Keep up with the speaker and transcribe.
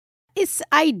It's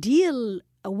ideal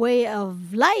way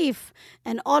of life,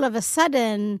 and all of a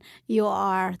sudden you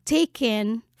are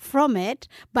taken from it,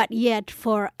 but yet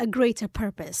for a greater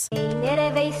purpose.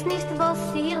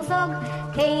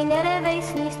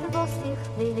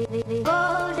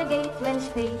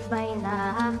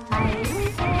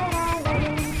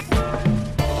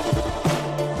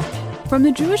 From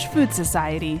the Jewish Food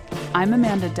Society, I'm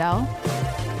Amanda Dell,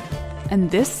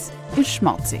 and this is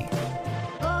Schmaltzy.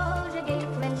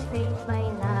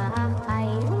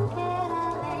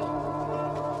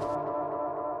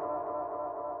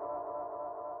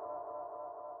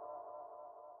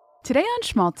 Today on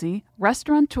Schmaltzy,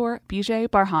 Restaurateur Beejhy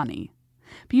Barhany.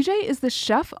 Beejhy is the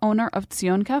chef-owner of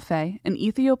Tsion Cafe, an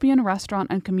Ethiopian restaurant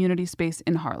and community space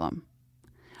in Harlem.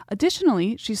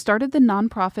 Additionally, she started the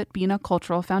nonprofit Bina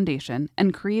Cultural Foundation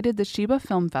and created the Sheba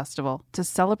Film Festival to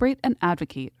celebrate and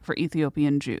advocate for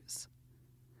Ethiopian Jews.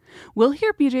 We'll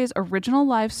hear Beejhy's original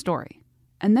live story,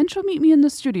 and then she'll meet me in the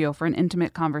studio for an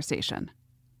intimate conversation.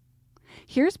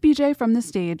 Here's Beejhy from the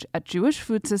stage at Jewish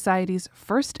Food Society's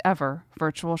first ever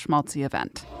virtual Schmaltzy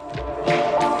event.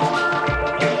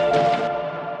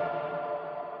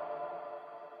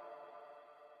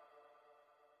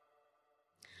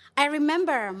 I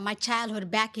remember my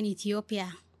childhood back in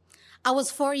Ethiopia. I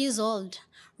was 4 years old,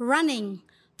 running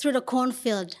through the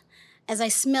cornfield as I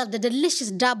smelled the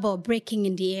delicious dabo breaking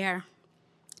in the air.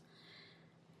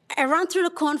 I ran through the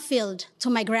cornfield to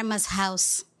my grandma's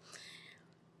house.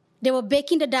 They were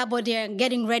baking the dabo there,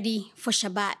 getting ready for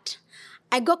Shabbat.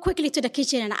 I go quickly to the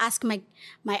kitchen and ask my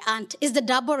aunt, is the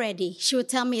dabo ready? She would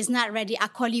tell me it's not ready. I'll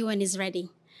call you when it's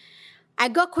ready. I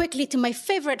go quickly to my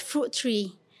favorite fruit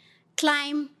tree,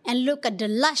 climb and look at the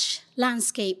lush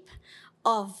landscape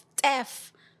of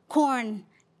teff, corn.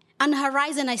 On the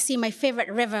horizon, I see my favorite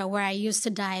river where I used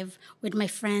to dive with my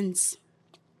friends.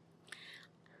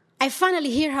 I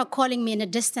finally hear her calling me in the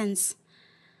distance.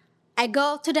 I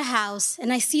go to the house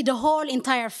and I see the whole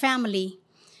entire family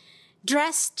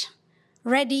dressed,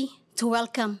 ready to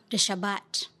welcome the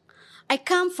Shabbat. I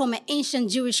come from an ancient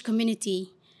Jewish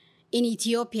community in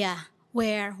Ethiopia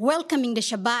where welcoming the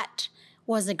Shabbat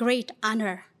was a great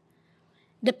honor.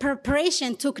 The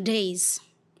preparation took days.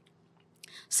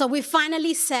 So we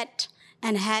finally sat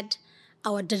and had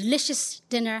our delicious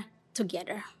dinner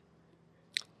together.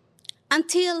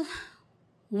 Until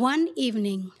one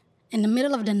evening, in the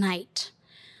middle of the night,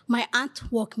 my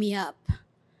aunt woke me up.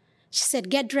 She said,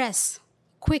 get dressed,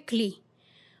 quickly,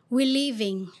 we're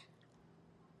leaving.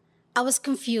 I was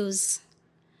confused.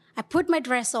 I put my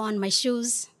dress on, my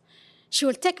shoes. She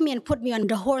will take me and put me on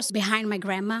the horse behind my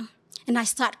grandma, and I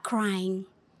start crying.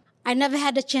 I never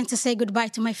had the chance to say goodbye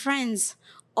to my friends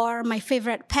or my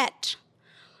favorite pet.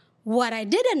 What I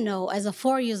didn't know as a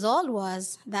 4 years old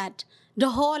was that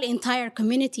the whole entire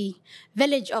community,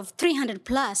 village of 300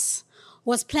 plus,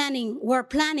 were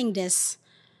planning this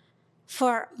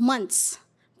for months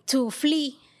to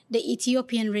flee the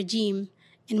Ethiopian regime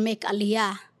and make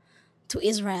aliyah to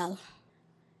Israel.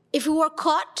 If we were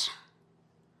caught,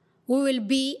 we will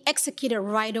be executed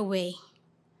right away.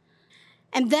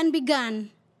 And then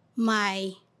began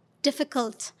my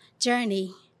difficult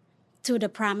journey to the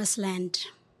promised land.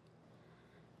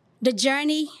 The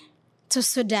journey to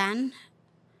Sudan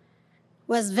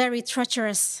was very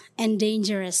treacherous and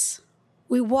dangerous.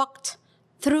 We walked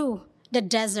through the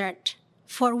desert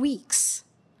for weeks.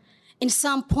 In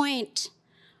some point,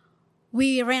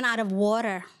 we ran out of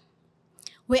water.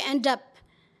 We ended up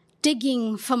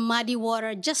digging for muddy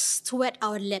water just to wet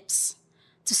our lips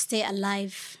to stay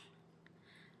alive.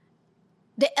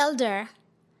 The elder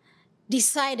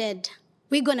decided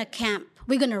we're gonna camp,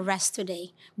 we're gonna rest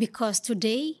today because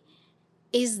today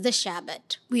is the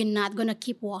Shabbat. We're not gonna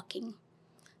keep walking.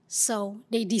 So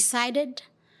they decided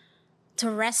to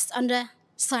rest on the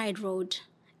side road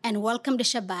and welcome the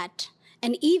Shabbat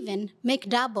and even make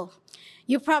dabo.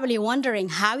 You're probably wondering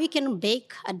how you can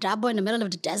bake a dabo in the middle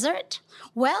of the desert?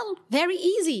 Well, very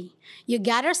easy. You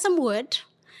gather some wood.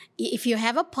 If you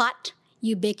have a pot,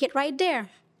 you bake it right there.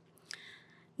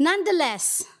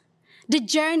 Nonetheless, the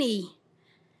journey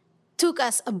took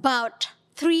us about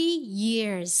 3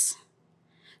 years.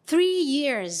 3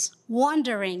 years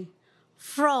wandering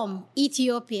from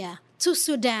Ethiopia to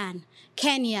Sudan,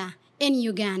 Kenya, and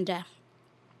Uganda.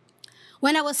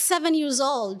 When I was 7 years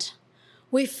old,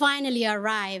 we finally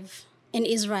arrived in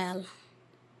Israel.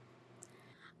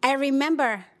 I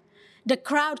remember the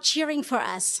crowd cheering for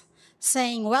us,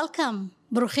 saying, welcome,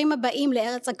 Bruchim Habaim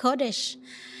le'Eretz HaKodesh.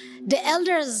 The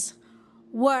elders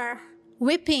were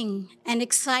weeping and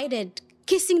excited,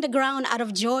 kissing the ground out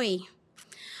of joy.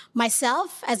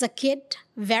 Myself, as a kid,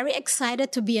 very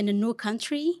excited to be in a new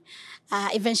country,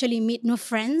 eventually meet new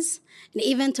friends, and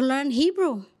even to learn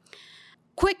Hebrew.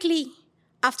 Quickly,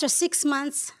 after 6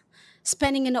 months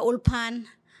spending in the Ulpan,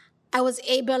 I was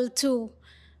able to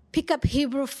pick up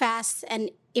Hebrew fast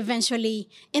and eventually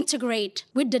integrate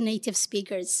with the native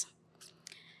speakers.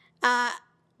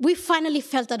 We finally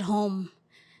felt at home,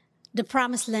 the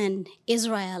promised land,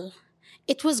 Israel.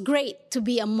 It was great to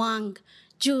be among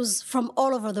Jews from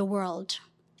all over the world.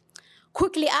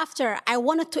 Quickly after, I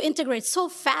wanted to integrate so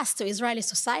fast to Israeli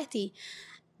society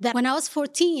that when I was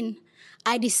 14,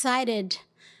 I decided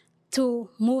to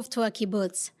move to a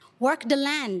kibbutz, work the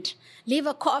land, live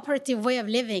a cooperative way of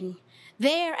living.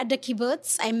 There at the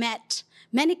kibbutz, I met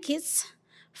many kids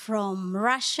from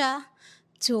Russia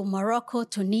to Morocco,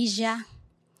 Tunisia,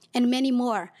 and many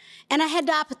more. And I had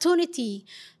the opportunity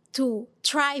to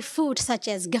try food such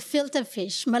as gefilte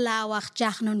fish, malawach,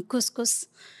 jachnun, couscous,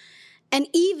 and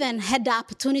even had the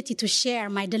opportunity to share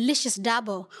my delicious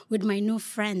dabo with my new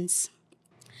friends.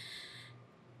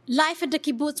 Life at the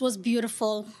kibbutz was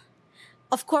beautiful.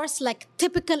 Of course, like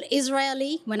typical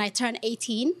Israeli, when I turned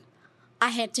 18, I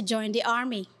had to join the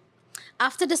army.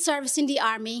 After the service in the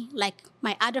army, like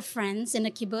my other friends in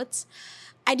the kibbutz,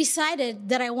 I decided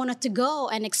that I wanted to go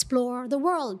and explore the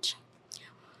world,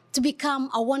 to become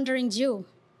a wandering Jew,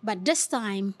 but this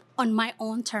time on my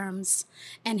own terms.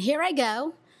 And here I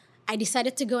go. I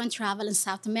decided to go and travel in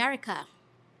South America.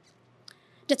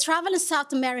 The travel in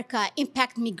South America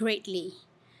impacted me greatly.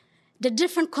 The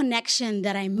different connection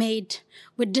that I made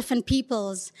with different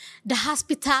peoples, the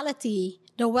hospitality,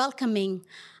 the welcoming.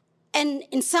 And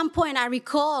in some point, I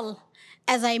recall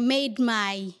as I made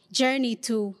my journey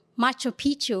to Machu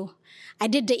Picchu, I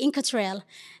did the Inca Trail.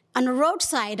 On the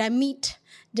roadside, I meet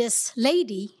this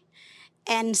lady,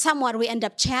 and somewhat we end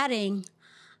up chatting.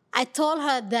 I told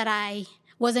her that I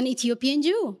was an Ethiopian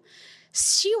Jew.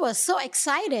 She was so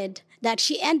excited that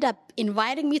she ended up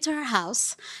inviting me to her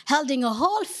house, holding a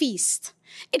whole feast.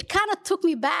 It kind of took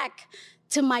me back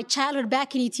to my childhood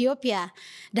back in Ethiopia,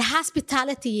 the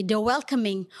hospitality, the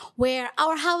welcoming, where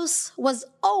our house was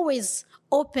always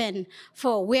open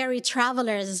for weary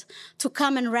travelers to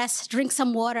come and rest, drink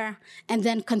some water, and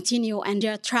then continue on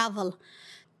their travel.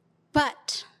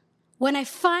 But when I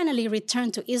finally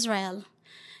returned to Israel,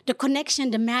 the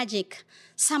connection, the magic,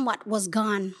 somewhat was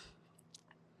gone.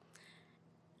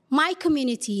 My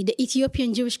community, the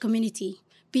Ethiopian Jewish community,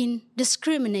 been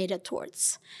discriminated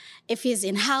towards. If it's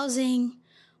in housing,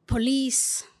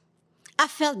 police, I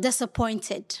felt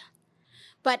disappointed.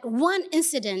 But one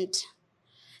incident,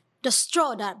 the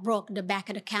straw that broke the back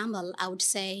of the camel, I would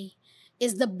say,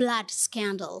 is the blood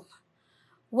scandal,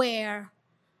 where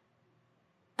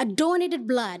a donated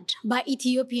blood by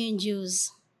Ethiopian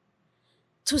Jews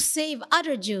to save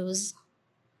other Jews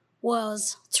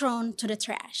was thrown to the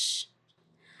trash.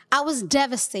 I was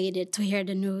devastated to hear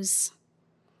the news.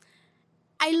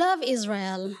 I love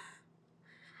Israel,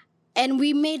 and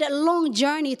we made a long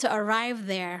journey to arrive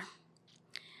there.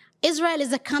 Israel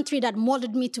is a country that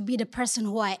molded me to be the person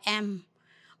who I am,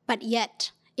 but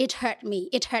yet it hurt me.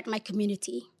 It hurt my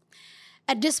community.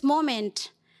 At this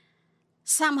moment,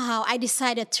 somehow I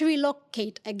decided to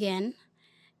relocate again,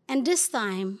 and this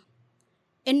time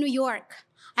in New York.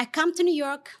 I come to New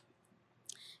York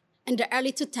in the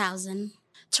early 2000s,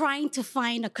 trying to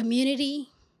find a community,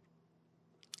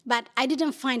 but I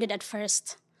didn't find it at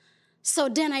first. So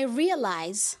then I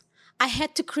realized I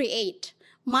had to create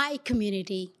my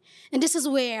community. And this is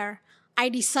where I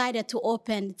decided to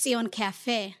open Tsion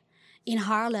Cafe in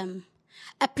Harlem,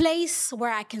 a place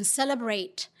where I can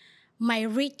celebrate my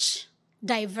rich,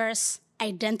 diverse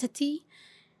identity,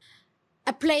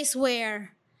 a place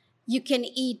where you can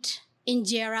eat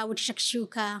injera with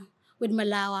shakshuka, with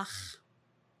malawach,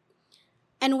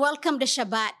 and welcome the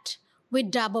Shabbat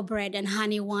with dabo bread and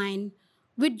honey wine,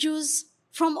 with Jews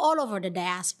from all over the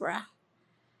diaspora.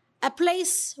 A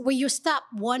place where you stop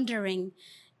wondering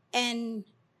and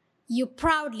you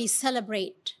proudly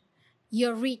celebrate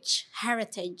your rich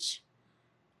heritage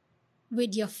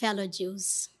with your fellow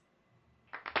Jews.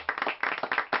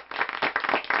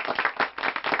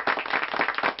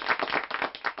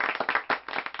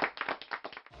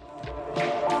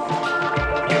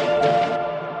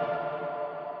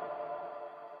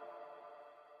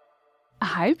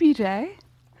 Hi, Beejhy.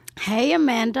 Hey,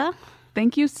 Amanda.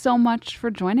 Thank you so much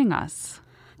for joining us.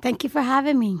 Thank you for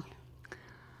having me.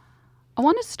 I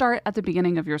want to start at the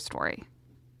beginning of your story.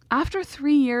 After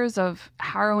 3 years of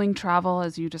harrowing travel,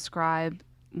 as you describe,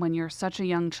 when you're such a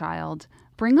young child,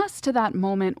 bring us to that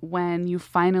moment when you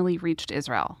finally reached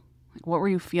Israel. What were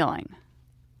you feeling?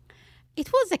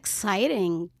 It was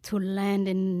exciting to land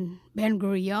in Ben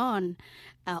Gurion,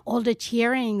 all the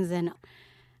cheerings, and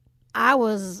I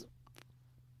was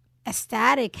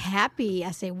ecstatic, happy.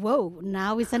 I say, whoa,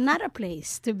 now it's another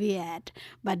place to be at.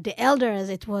 But the elders,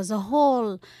 it was a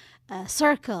whole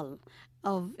circle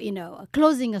of,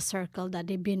 closing a circle that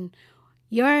they've been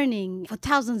yearning for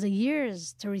thousands of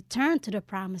years to return to the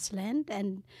promised land,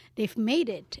 and they've made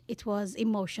it. It was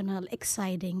emotional,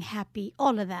 exciting, happy,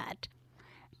 all of that.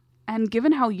 And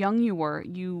given how young you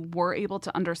were able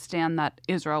to understand that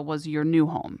Israel was your new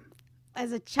home.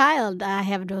 As a child, I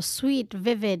have those sweet,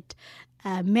 vivid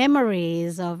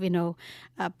memories of,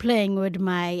 playing with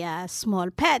my small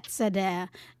pets at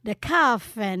the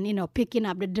calf and, picking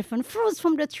up the different fruits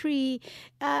from the tree.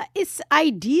 It's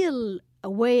ideal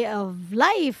way of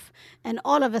life, and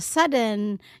all of a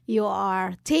sudden you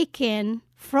are taken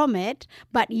from it,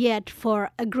 but yet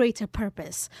for a greater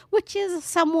purpose, which is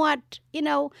somewhat,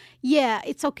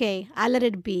 it's okay. I'll let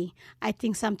it be. I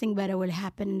think something better will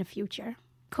happen in the future.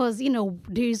 Because,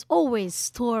 there's always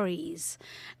stories.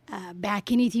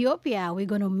 Back in Ethiopia, we're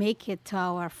going to make it to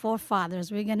our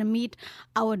forefathers. We're going to meet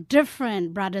our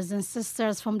different brothers and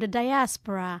sisters from the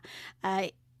diaspora.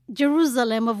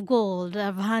 Jerusalem of gold,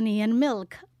 of honey and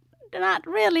milk. Not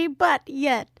really, but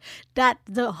yet that's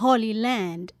the Holy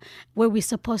Land where we're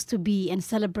supposed to be and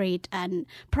celebrate and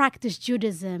practice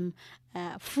Judaism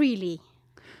freely.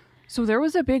 So there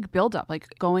was a big buildup,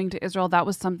 like going to Israel. That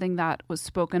was something that was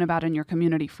spoken about in your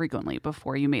community frequently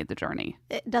before you made the journey.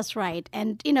 That's right.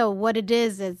 And, what it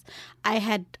is I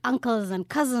had uncles and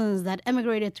cousins that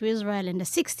emigrated to Israel in the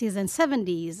 60s and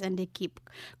 70s, and they keep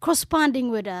corresponding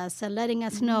with us and letting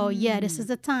us know, this is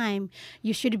the time.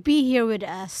 You should be here with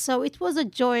us. So it was a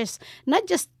joyous, not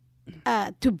just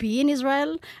to be in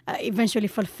Israel, eventually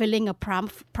fulfilling a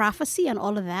prophecy and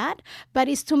all of that, but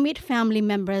it's to meet family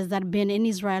members that have been in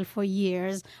Israel for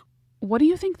years. What do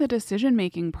you think the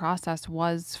decision-making process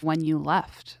was when you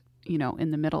left,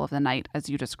 in the middle of the night, as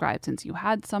you described, since you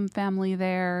had some family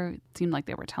there? It seemed like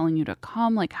they were telling you to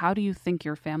come. Like, how do you think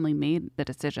your family made the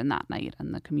decision that night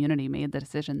and the community made the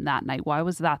decision that night? Why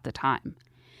was that the time?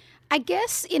 I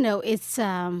guess, it's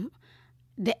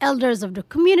the elders of the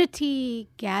community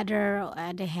gather.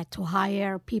 They had to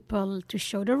hire people to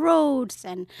show the roads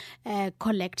and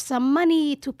collect some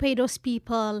money to pay those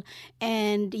people.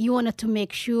 And you wanted to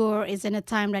make sure it's in a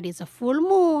time that is a full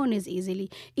moon, is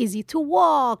easy to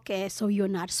walk, so you're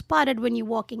not spotted when you're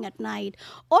walking at night.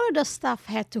 All of the stuff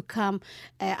had to come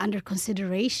under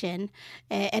consideration.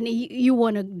 And you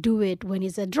want to do it when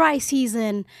it's a dry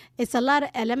season. It's a lot of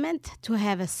element to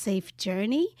have a safe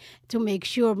journey, to make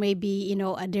sure maybe,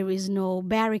 there is no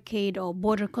barricade or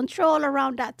border control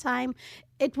around that time.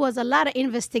 It was a lot of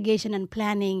investigation and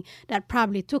planning that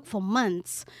probably took for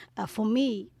months. For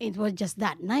me, it was just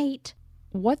that night.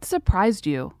 What surprised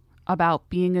you about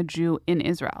being a Jew in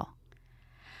Israel?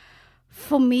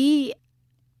 For me,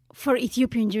 for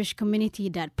Ethiopian Jewish community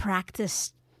that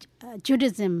practiced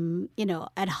Judaism,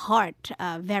 at heart,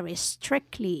 very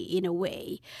strictly in a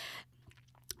way.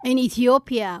 In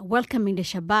Ethiopia, welcoming the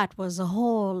Shabbat was a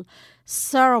whole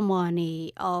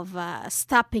ceremony of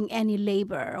stopping any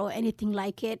labor or anything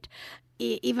like it.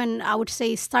 Even, I would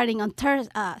say, starting on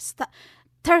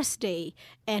Thursday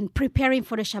and preparing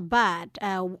for the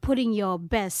Shabbat, putting your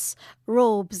best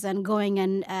robes and going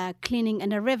and cleaning in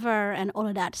the river and all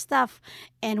of that stuff.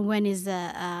 And when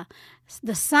the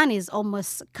sun is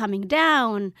almost coming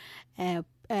down,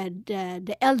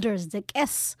 the elders, the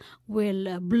guests,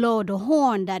 will blow the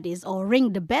horn, that is, or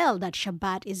ring the bell that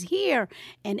Shabbat is here,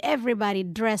 and everybody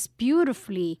dressed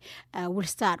beautifully will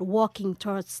start walking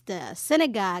towards the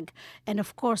synagogue, and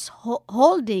of course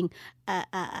holding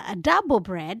a double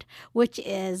bread, which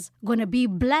is going to be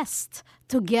blessed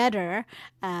together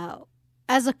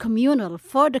as a communal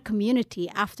for the community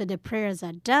after the prayers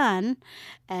are done.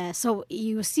 So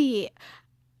you see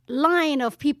line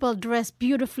of people dressed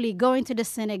beautifully going to the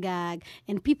synagogue,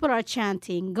 and people are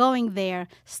chanting, going there,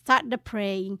 start the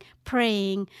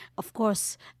praying, of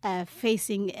course,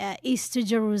 facing east to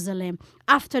Jerusalem.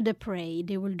 After the pray,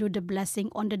 they will do the blessing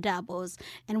on the doubles.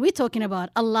 And we're talking about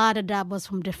a lot of doubles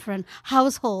from different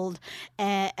households.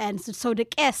 And so the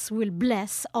guests will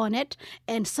bless on it,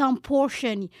 and some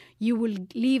portion you will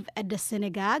leave at the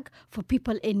synagogue for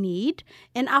people in need.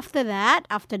 And after that,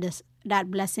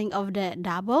 that blessing of the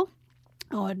double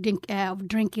or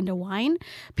drinking the wine,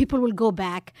 people will go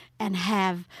back and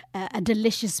have a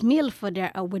delicious meal for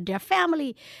with their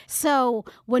family. So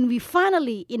when we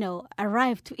finally,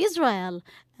 arrived to Israel,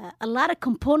 a lot of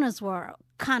components were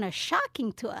kind of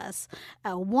shocking to us.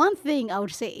 One thing I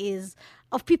would say is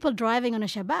of people driving on a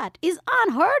Shabbat is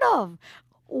unheard of.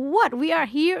 what? We are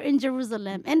here in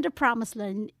Jerusalem, in the Promised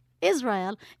Land,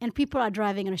 Israel, and people are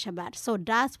driving on a Shabbat. So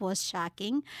that was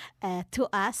shocking to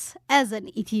us as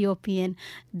an Ethiopian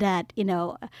that,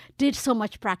 did so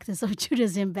much practice of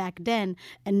Judaism back then.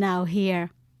 And now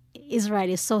here, Israel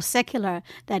is so secular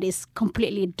that it's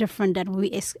completely different than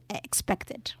we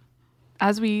expected.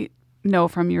 As we know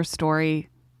from your story,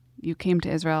 you came to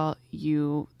Israel,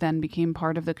 you then became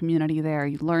part of the community there,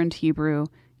 you learned Hebrew,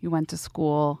 you went to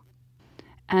school,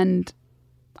 and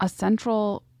a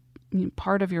central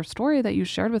part of your story that you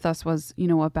shared with us was,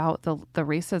 about the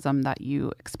racism that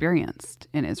you experienced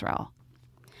in Israel.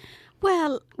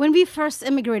 Well, when we first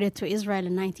immigrated to Israel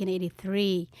in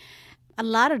 1983, a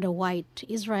lot of the white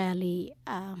Israeli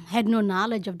had no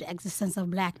knowledge of the existence of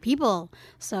black people.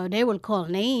 So they will call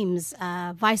names,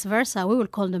 vice versa, we will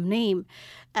call them name.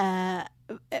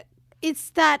 It's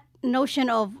that notion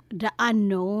of the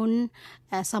unknown,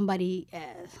 somebody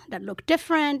that look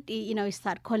different, you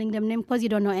start calling them name because you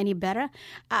don't know any better.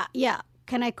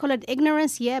 Can I call it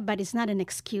ignorance? Yeah, but it's not an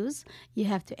excuse. You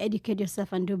have to educate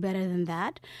yourself and do better than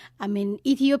that. I mean,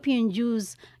 Ethiopian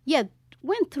Jews,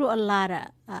 went through a lot of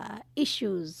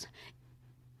issues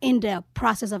in the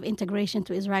process of integration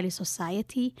to Israeli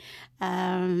society.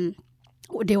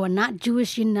 They were not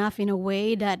Jewish enough in a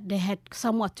way that they had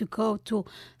somewhat to go to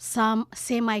some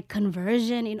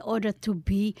semi-conversion in order to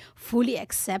be fully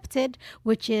accepted,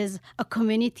 which is a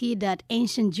community that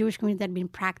ancient Jewish community had been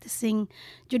practicing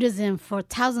Judaism for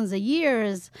thousands of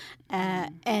years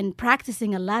and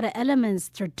practicing a lot of elements,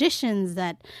 traditions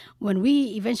that when we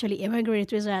eventually immigrated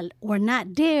to Israel were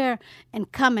not there, and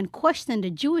come and question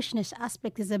the Jewishness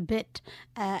aspect is a bit,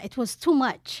 it was too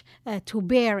much to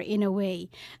bear in a way.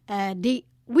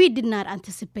 We did not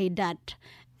anticipate that,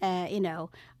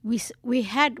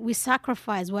 we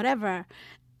sacrificed whatever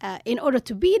in order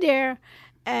to be there,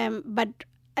 but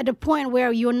at the point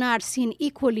where you're not seen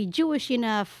equally Jewish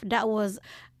enough, that was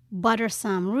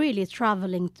bothersome, really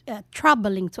troubling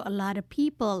to a lot of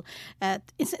people.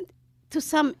 To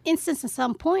some instance, at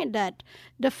some point, that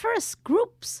the first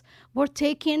groups were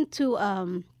taken to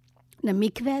the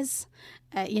mikvahs,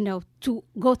 to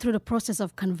go through the process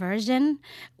of conversion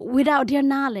without their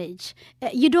knowledge.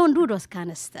 You don't do those kind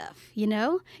of stuff,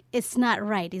 It's not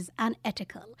right. It's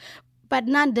unethical. But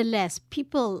nonetheless,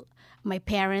 people, my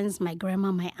parents, my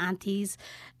grandma, my aunties,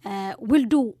 will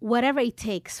do whatever it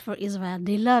takes for Israel.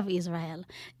 They love Israel.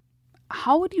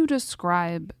 How would you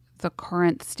describe the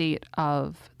current state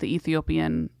of the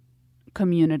Ethiopian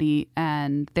community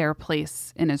and their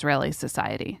place in Israeli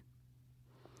society?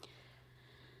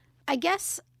 I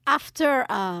guess after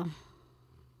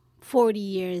 40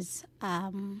 years,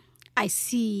 I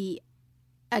see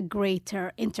a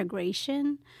greater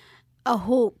integration, a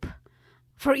hope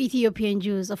for Ethiopian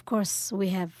Jews. Of course, we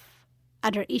have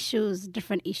other issues,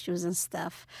 different issues and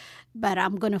stuff, but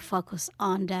I'm going to focus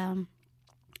on the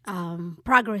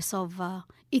progress of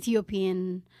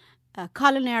Ethiopian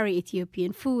culinary,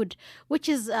 Ethiopian food, which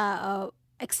is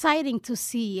exciting to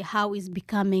see how it's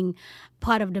becoming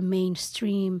part of the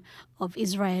mainstream of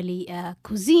Israeli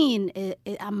cuisine.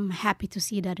 I'm happy to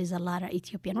see that there's a lot of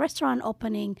Ethiopian restaurant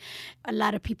opening. A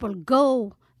lot of people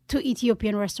go to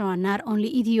Ethiopian restaurant, not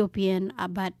only Ethiopian,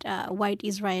 but white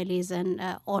Israelis and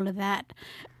all of that.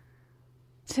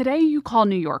 Today you call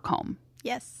New York home.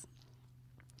 Yes.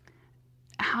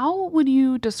 How would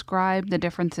you describe the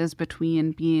differences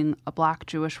between being a Black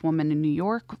Jewish woman in New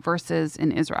York versus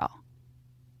in Israel?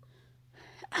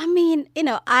 I mean,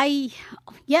 I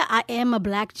am a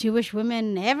Black Jewish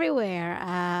woman everywhere.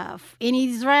 In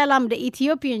Israel, I'm the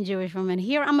Ethiopian Jewish woman.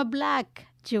 Here, I'm a Black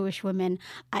Jewish woman.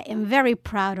 I am very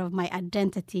proud of my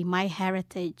identity, my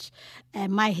heritage,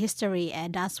 and my history.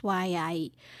 And that's why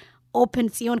I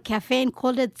opened Tsion Cafe and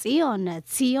called it Tsion.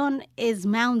 Tsion is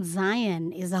Mount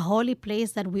Zion, is a holy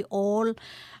place that we all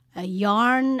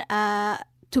yearn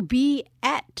to be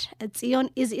at. Tsion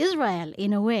is Israel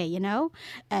in a way,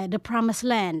 the Promised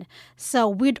Land. So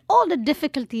with all the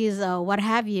difficulties, what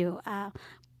have you,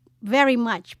 very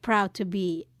much proud to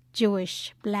be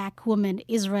Jewish, Black woman,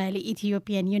 Israeli,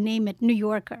 Ethiopian, you name it, New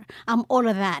Yorker. I'm all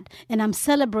of that. And I'm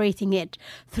celebrating it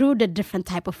through the different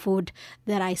type of food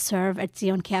that I serve at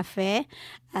Tsion Cafe.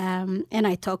 And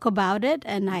I talk about it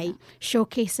and I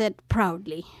showcase it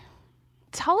proudly.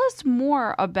 Tell us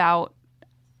more about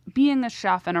being a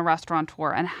chef and a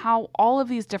restaurateur and how all of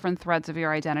these different threads of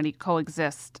your identity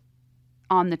coexist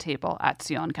on the table at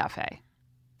Tsion Cafe.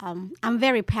 I'm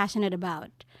very passionate about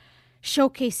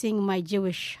showcasing my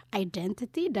Jewish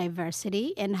identity,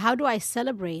 diversity, and how do I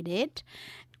celebrate it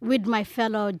with my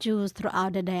fellow Jews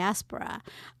throughout the diaspora.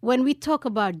 When we talk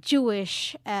about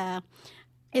Jewish,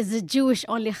 Is it Jewish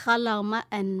only challah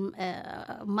and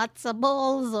matzah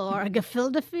balls or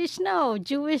gefilte fish? No,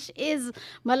 Jewish is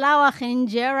malawach,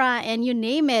 injera, and you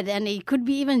name it, and it could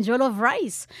be even jollof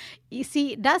rice. You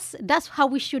see, that's how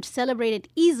we should celebrate it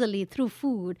easily through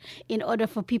food in order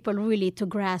for people really to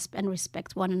grasp and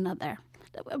respect one another.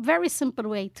 A very simple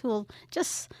way to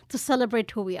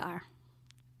celebrate who we are.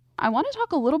 I want to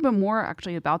talk a little bit more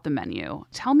actually about the menu.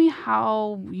 Tell me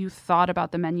how you thought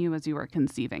about the menu as you were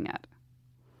conceiving it.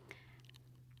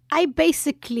 I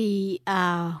basically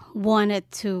wanted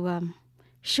to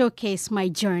showcase my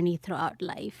journey throughout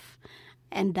life,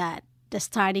 and that the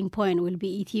starting point will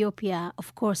be Ethiopia.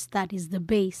 Of course, that is the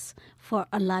base for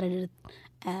a lot of the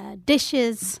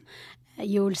dishes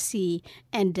you will see.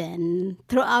 And then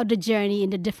throughout the journey in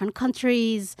the different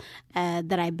countries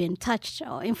that I've been touched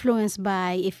or influenced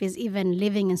by, if it's even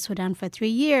living in Sudan for 3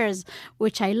 years,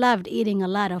 which I loved eating a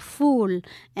lot of food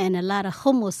and a lot of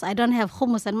hummus. I don't have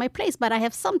hummus at my place, but I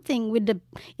have something with the,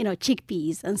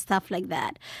 chickpeas and stuff like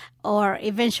that. Or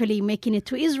eventually making it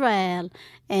to Israel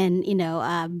and,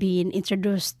 being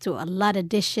introduced to a lot of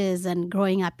dishes and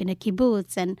growing up in a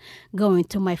kibbutz and going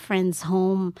to my friend's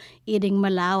home, eating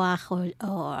malawach or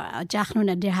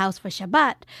jachnun at their house for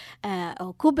Shabbat,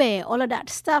 or kube, all of that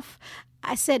stuff.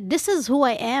 I said, this is who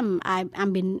I am. I've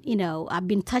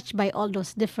been touched by all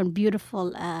those different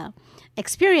beautiful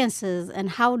experiences, and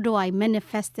how do I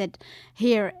manifest it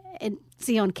here in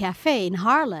Tsion Cafe in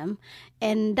Harlem?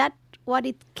 And that's what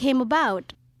it came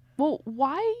about. Well,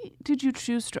 why did you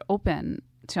choose to open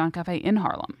Tsion Cafe in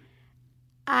Harlem?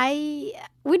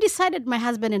 We decided, my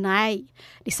husband and I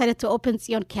decided to open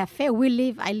Tsion Cafe.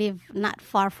 I live not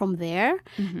far from there.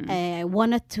 Mm-hmm. I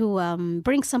wanted to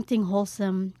bring something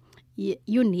wholesome,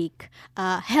 unique,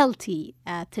 healthy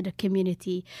to the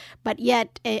community. But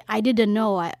yet, I didn't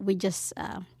know. We just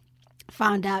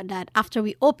found out that after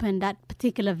we opened, that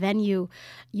particular venue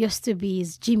used to be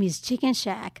Jimmy's Chicken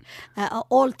Shack, an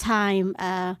all-time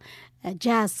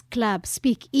jazz club,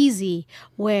 Speak Easy,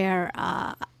 where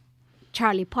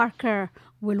Charlie Parker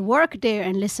will work there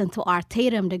and listen to Art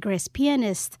Tatum, the great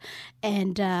pianist,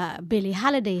 and Billie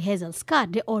Holiday, Hazel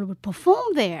Scott. They all would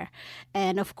perform there.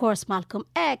 And, of course, Malcolm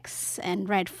X and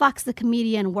Red Fox, the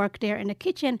comedian, worked there in the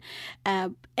kitchen.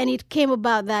 And it came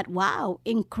about that, wow,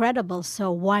 incredible.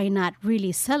 So why not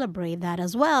really celebrate that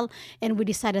as well? And we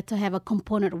decided to have a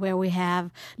component where we have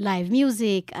live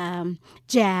music,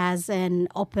 jazz, and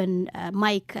open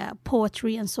mic,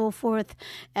 poetry, and so forth.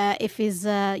 If it's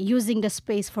using the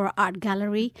space for art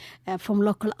gallery from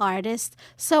local artists.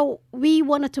 So we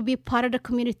wanted to be part of the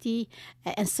community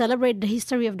and celebrate the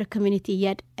history of the community,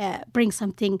 yet bring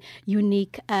something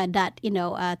unique that,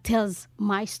 tells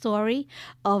my story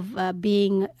of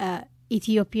being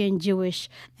Ethiopian Jewish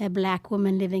black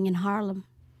woman living in Harlem.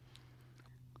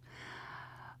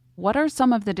 What are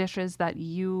some of the dishes that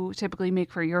you typically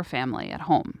make for your family at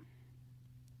home?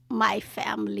 My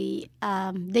family,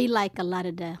 they like a lot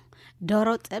of the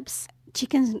doro tips,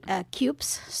 chicken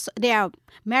cubes. So they are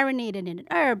marinated in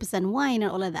herbs and wine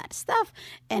and all of that stuff.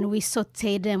 And we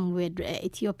saute them with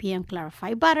Ethiopian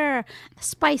clarified butter,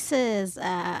 spices,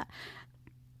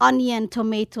 onion,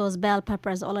 tomatoes, bell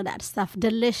peppers, all of that stuff.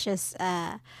 Delicious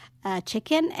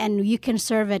chicken. And you can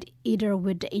serve it either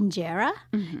with injera,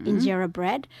 injera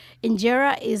bread.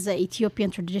 Injera is an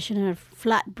Ethiopian traditional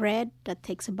flat bread that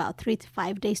takes about 3 to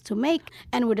 5 days to make.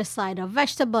 And with a side of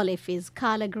vegetable, if it's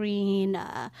collard green,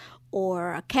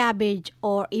 or cabbage,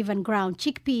 or even ground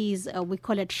chickpeas. We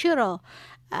call it shiro,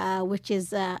 which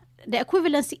is the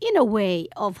equivalency in a way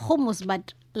of hummus,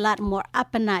 but a lot more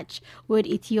up a notch with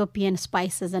Ethiopian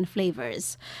spices and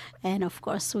flavors. And of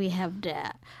course, we have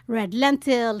the red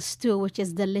lentil stew, which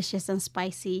is delicious and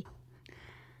spicy.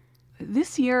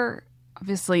 This year,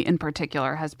 obviously in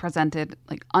particular, has presented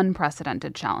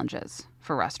unprecedented challenges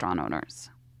for restaurant owners.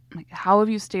 How have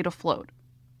you stayed afloat?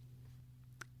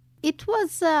 It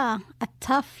was a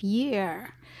tough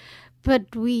year,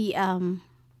 but we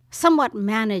somewhat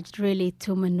managed really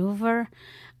to maneuver.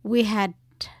 We had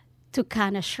to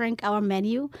kind of shrink our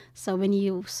menu. So when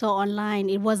you saw online,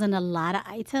 it wasn't a lot of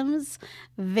items,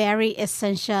 very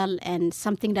essential and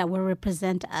something that will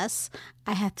represent us.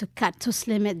 I had to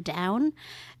slim it down.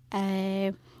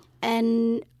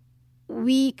 And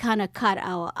we kind of cut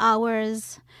our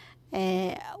hours.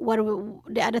 The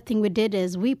other thing we did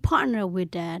is we partner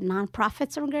with a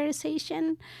nonprofits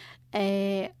organization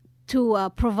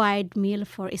to provide meal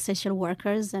for essential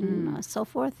workers and so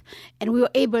forth. And we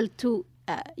were able to,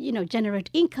 generate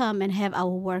income and have our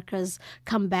workers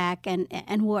come back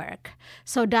and work.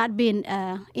 So that been,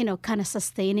 kind of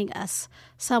sustaining us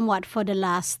somewhat for the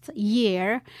last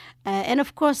year. And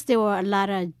of course, there were a lot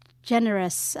of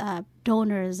generous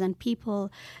donors and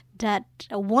people that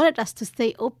wanted us to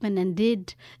stay open and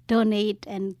did donate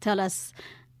and tell us,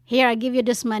 here, I give you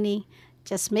this money.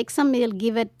 Just make some meal,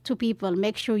 give it to people.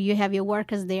 Make sure you have your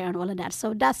workers there and all of that.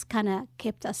 So that's kind of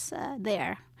kept us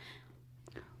there.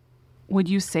 Would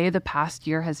you say the past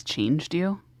year has changed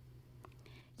you?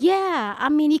 Yeah, I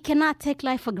mean, you cannot take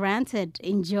life for granted.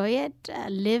 Enjoy it.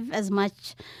 Live as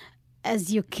much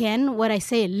as you can. What I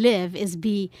say live is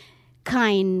be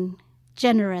kind,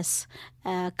 generous,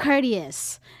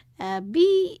 courteous.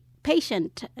 Be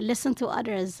patient. Listen to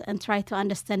others and try to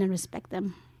understand and respect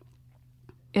them.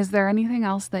 Is there anything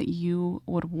else that you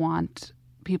would want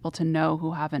people to know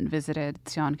who haven't visited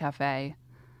Tsion Cafe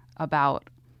about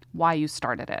why you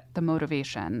started it, the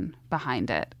motivation behind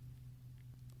it?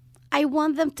 I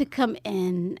want them to come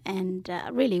in and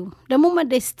really, the moment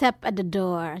they step at the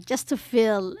door, just to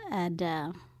feel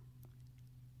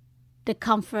the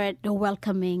comfort, the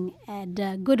welcoming, and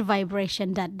the good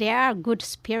vibration, that there are good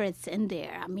spirits in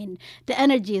there. I mean, the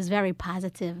energy is very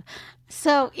positive.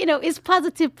 So, it's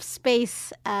positive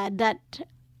space that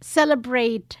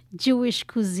celebrate Jewish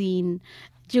cuisine,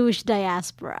 Jewish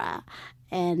diaspora,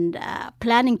 and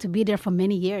planning to be there for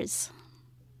many years.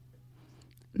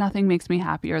 Nothing makes me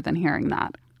happier than hearing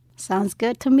that. Sounds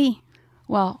good to me.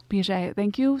 Well, Beejhy,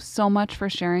 thank you so much for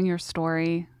sharing your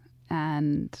story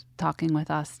and talking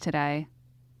with us today.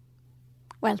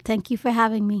 Well, thank you for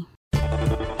having me.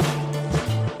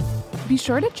 Be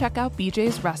sure to check out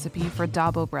Beejhy's recipe for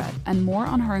dabo bread and more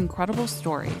on her incredible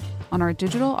story on our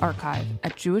digital archive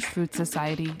at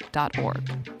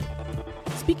jewishfoodsociety.org.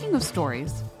 Speaking of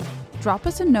stories, drop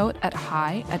us a note at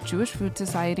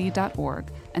hi@jewishfoodsociety.org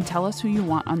and tell us who you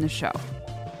want on the show.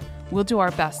 We'll do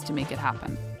our best to make it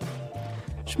happen.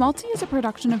 Schmaltzy is a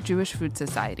production of Jewish Food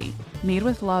Society, made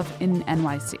with love in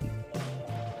NYC.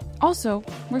 Also,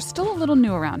 we're still a little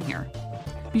new around here.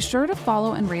 Be sure to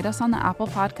follow and rate us on the Apple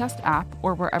Podcast app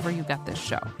or wherever you get this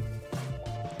show.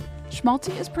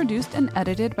 Schmaltzy is produced and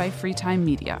edited by Freetime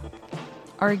Media.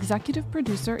 Our executive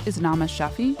producer is Nama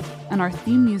Shafi, and our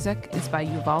theme music is by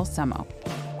Yuval Semo.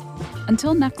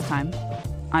 Until next time,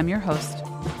 I'm your host,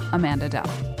 Amanda Dell.